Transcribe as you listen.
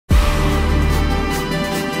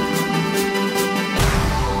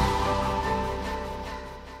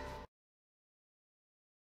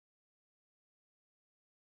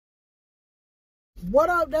What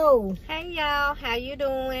up, though? Hey, y'all. How you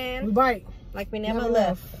doing? We bite. Like we never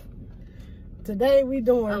left. Today we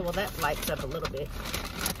doing... Oh, well, that lights up a little bit.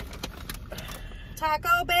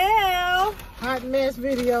 Taco Bell. Hot mess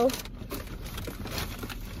video.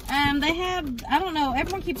 They have, I don't know,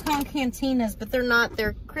 everyone keeps calling cantinas, but they're not.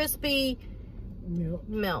 They're crispy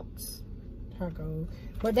melts. Tacos.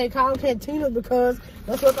 But they call cantinas because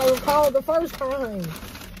that's what they were called the first time.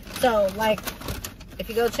 So, like, if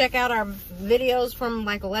you go check out our videos from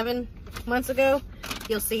like 11 months ago,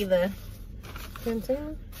 you'll see the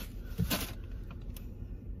cantina.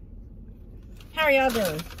 How are y'all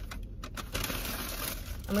doing?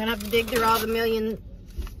 I'm gonna have to dig through all the million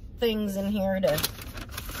things in here to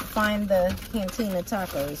find the cantina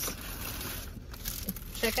tacos.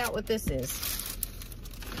 Check out what this is.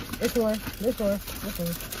 This one.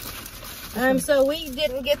 So we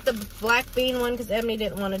didn't get the black bean one because Ebony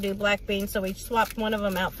didn't want to do black bean, so we swapped one of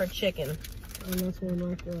them out for chicken. And this one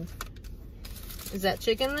right there. Is that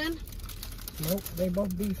chicken then? Nope, they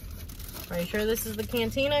both beef. Are you sure this is the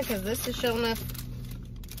cantina? Because this is showing up.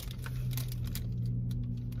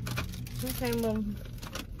 Okay, well.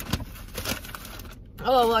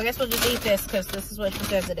 Oh, well, I guess we'll just eat this because this is what she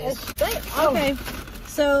says it is. Okay.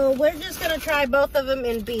 So we're just going to try both of them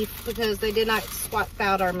in beef because they did not swap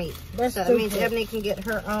out our meat. So that means Ebony can get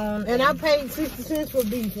her own. And I paid 60 cents for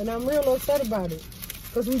beef, and I'm real upset about it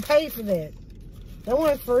because we paid for that. That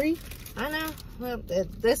wasn't free. I know. Well,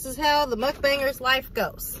 this is how the mukbanger's life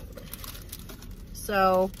goes.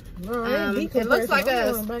 So, it looks like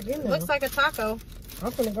a taco.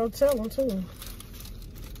 I'm finna go tell them too.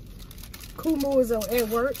 Kumu is at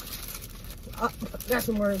work. Got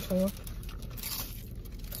some words for him.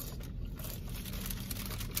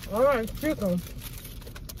 All right, chicken.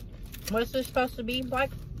 What's this supposed to be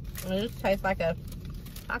like? It just tastes like a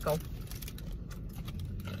taco.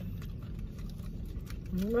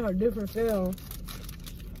 You got a different shell.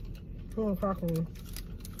 Corn taco.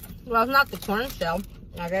 Well, it's not the corn shell,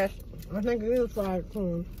 I guess. I think it is fried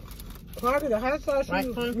corn. Probably the hot sauce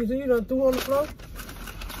you see you done threw on the floor.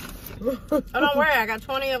 Oh, don't worry, I got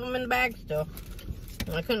 20 of them in the bag still.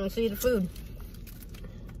 I couldn't see the food.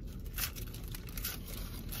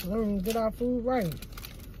 Get our food right.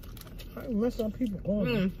 I mess up people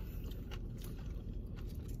going.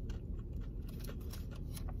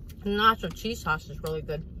 Nacho cheese sauce is really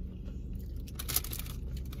good.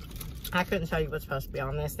 I couldn't tell you what's supposed to be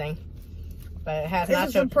on this thing, but it has nacho.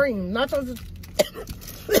 It's supreme. Nachos.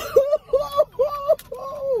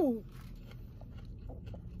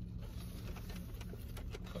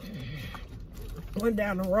 Went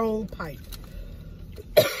down the wrong pipe.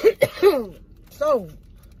 So,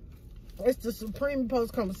 it's the supreme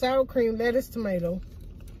supposed to come with sour cream, lettuce, tomato,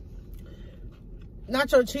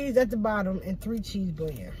 nacho cheese at the bottom, and 3 cheese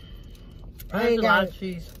blend. I ain't got a lot of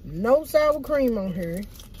cheese. No sour cream on here.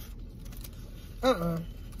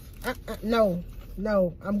 No,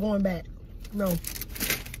 I'm going back. No.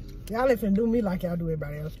 Y'all ain't finna do me like y'all do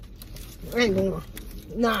everybody else. I ain't going.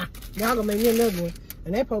 Nah, y'all gonna make me another one.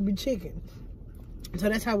 And that probably be chicken. So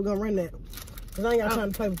that's how we're gonna run that. Cause I ain't got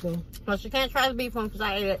time to play with them. Well, she can't try the beef one because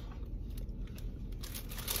I ate it.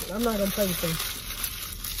 I'm not gonna play with them.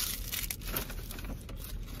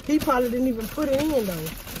 He probably didn't even put it in though.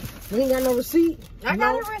 We ain't got no receipt. I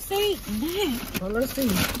got a receipt. Well, let's see.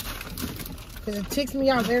 Cause it ticks me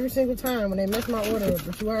off every single time when they mess my order up,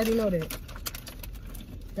 but you already know that.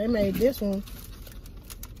 They made this one.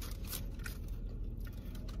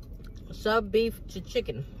 Sub beef to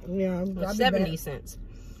chicken. Yeah, I'll 70 cents.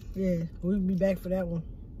 Yeah, we'll be back for that one.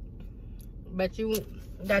 But you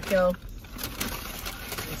got your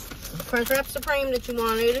Crunchwrap Supreme that you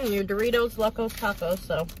wanted and your Doritos Locos Tacos,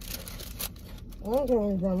 so.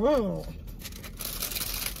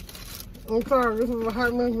 I'm sorry, this is a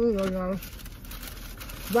hot mess video, y'all.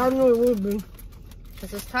 But I knew it would be.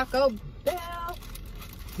 This is Taco Bell.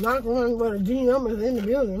 Not one, but a GM is in the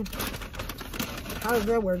building. How does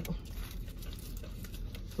that work?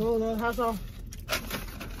 Oh, no, hot sauce.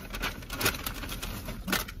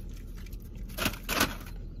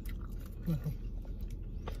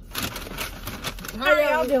 How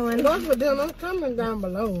y'all doing? What's for dinner? Comment down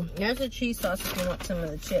below. There's a cheese sauce if you want some of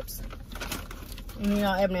the chips. And you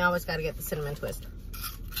know, Ebony always got to get the cinnamon twist.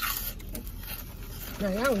 Now,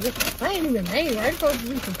 I ain't even made right. It's supposed to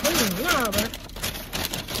be supreme. Nah, bro.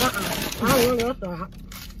 I don't want that.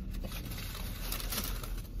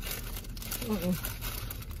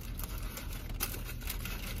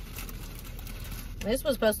 This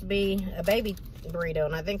was supposed to be a baby burrito,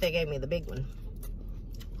 and I think they gave me the big one.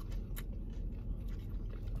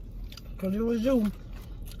 Because it was you.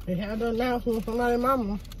 They had the announcement from somebody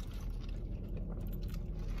mama.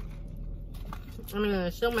 I mean,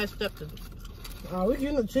 it's still messed up. We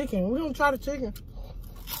getting the chicken. We're gonna try the chicken.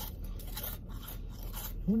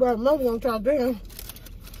 You better know we're gonna try this.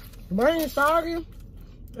 But it ain't soggy.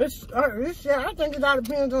 It's shell. I think it all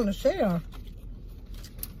depends on the shell.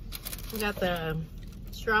 We got the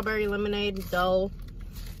strawberry lemonade dole.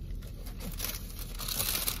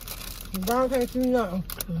 Brown can't see nothing.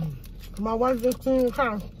 My wife just cleaned the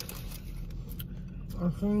car.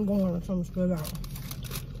 I'm feeling going and something spilled out.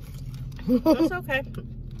 That's okay.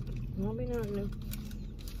 Won't be nothing new.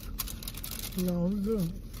 No, it's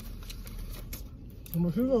good.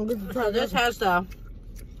 But she's gonna get the try. So this has the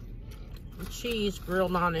cheese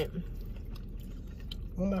grilled on it.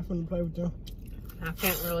 I'm not finna play with them. I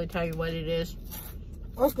can't really tell you what it is.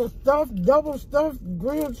 That's the stuffed, double stuffed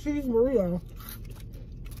grilled cheese burrito.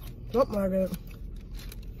 Something like that.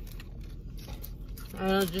 I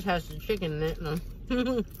know it just has the chicken in it. No.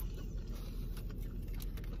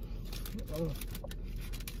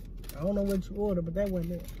 I don't know what you ordered, but that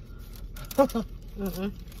wasn't it.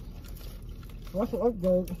 That's an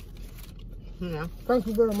upgrade. Yeah. Thank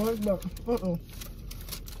you very much, but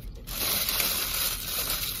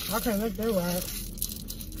I can't let that ride.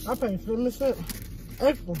 I paid 70 cents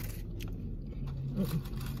extra.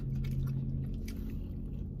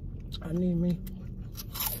 I need me.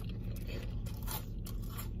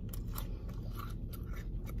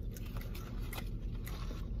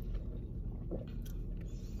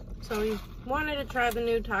 So we wanted to try the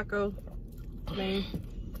new taco thing.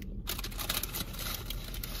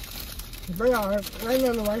 They are. Ain't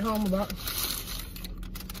nothing to write home about.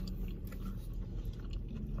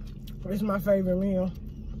 It's my favorite meal.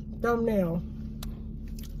 Thumbnail.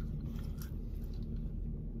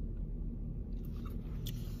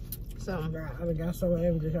 So I got so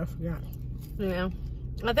angry, I forgot. Yeah.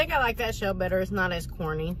 I think I like that shell better. It's not as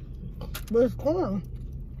corny. But it's corn.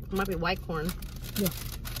 It might be white corn. Yeah.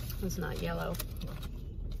 It's not yellow.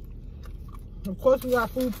 Of course, we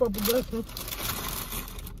got food for progression.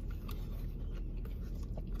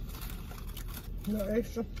 No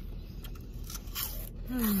extra.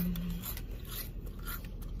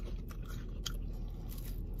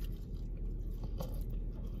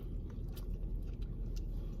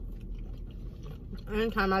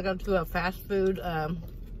 Anytime I go to a fast food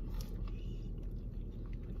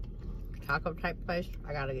taco type place,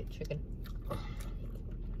 I gotta get chicken.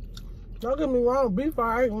 Don't get me wrong, beef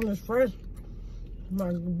I ate when it's fresh.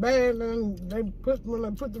 My bag, and when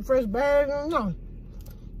they put the fresh bag in, no.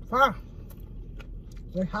 Fire.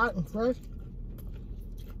 They're hot and fresh.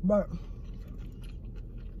 But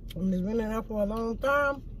when it's been in there for a long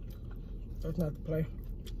time, that's not the play.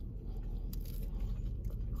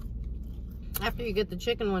 After you get the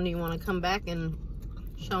chicken one, do you want to come back and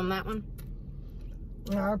show them that one?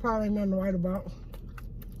 Yeah, I probably ain't nothing to write about.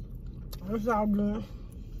 It's all good.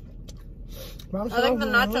 I think the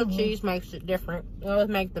nacho cheese makes it different. It always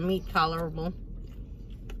make the meat tolerable.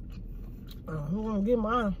 I'm gonna get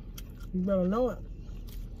mine. You better know it.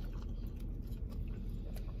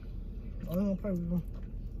 I don't play with them.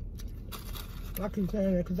 I keep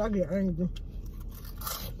saying that because I get angry.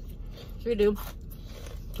 Sure do.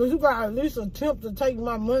 Because you got at least attempt to take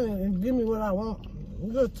my money and give me what I want.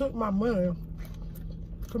 You just took my money.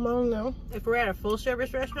 Come on now. If we're at a full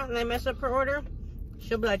service restaurant and they mess up her order,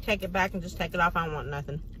 she'll be like, take it back and just take it off. I don't want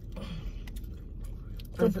nothing.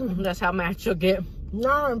 That's how mad she'll get.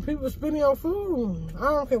 Nah, and people spending your food. I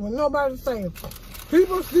don't care what nobody's saying.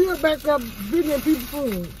 People still back up spending people's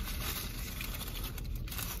food.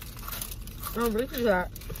 Oh, this is that.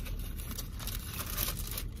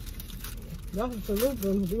 That's a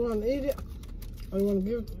solution. Do you want to eat it or you want to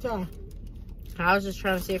give it to Ty? I was just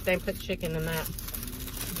trying to see if they put chicken in that.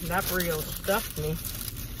 That burrito stuffed me.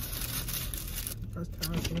 That's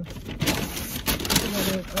Ty's.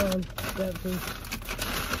 That too.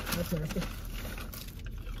 That's nasty.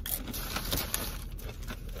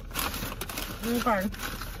 Okay.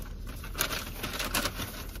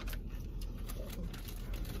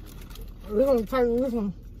 We're going to turn this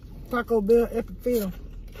one Taco Bell epic film.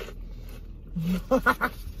 I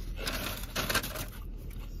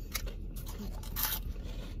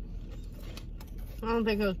don't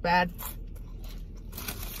think it was bad.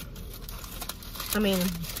 I mean,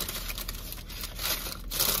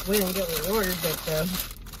 we didn't get what we ordered, but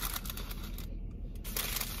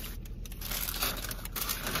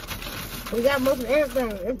we got most of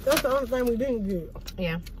everything. That's the only thing we didn't get.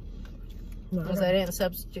 yeah. No, Because I didn't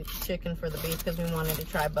substitute the chicken for the beef because we wanted to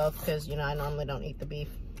try both because, you know, I normally don't eat the beef.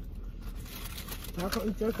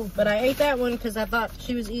 But I ate that one because I thought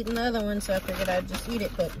she was eating the other one, so I figured I'd just eat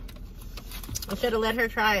it, but I should have let her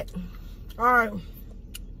try it. All right.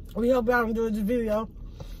 We hope y'all enjoyed this video.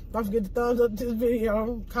 Don't forget to thumbs up this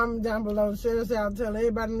video. Comment down below. Share us out. Tell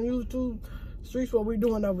everybody on the YouTube streets what we're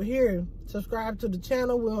doing over here. Subscribe to the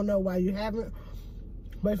channel. We don't know why you haven't.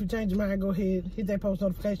 But if you change your mind, go ahead. Hit that post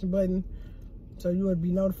notification button so you will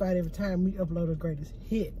be notified every time we upload the greatest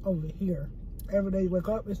hit over here. Every day you wake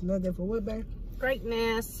up, it's another day for what, babe?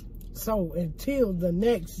 Greatness. So until the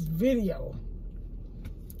next video.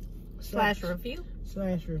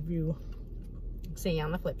 Slash review. See you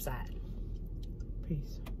on the flip side.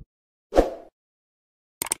 Peace.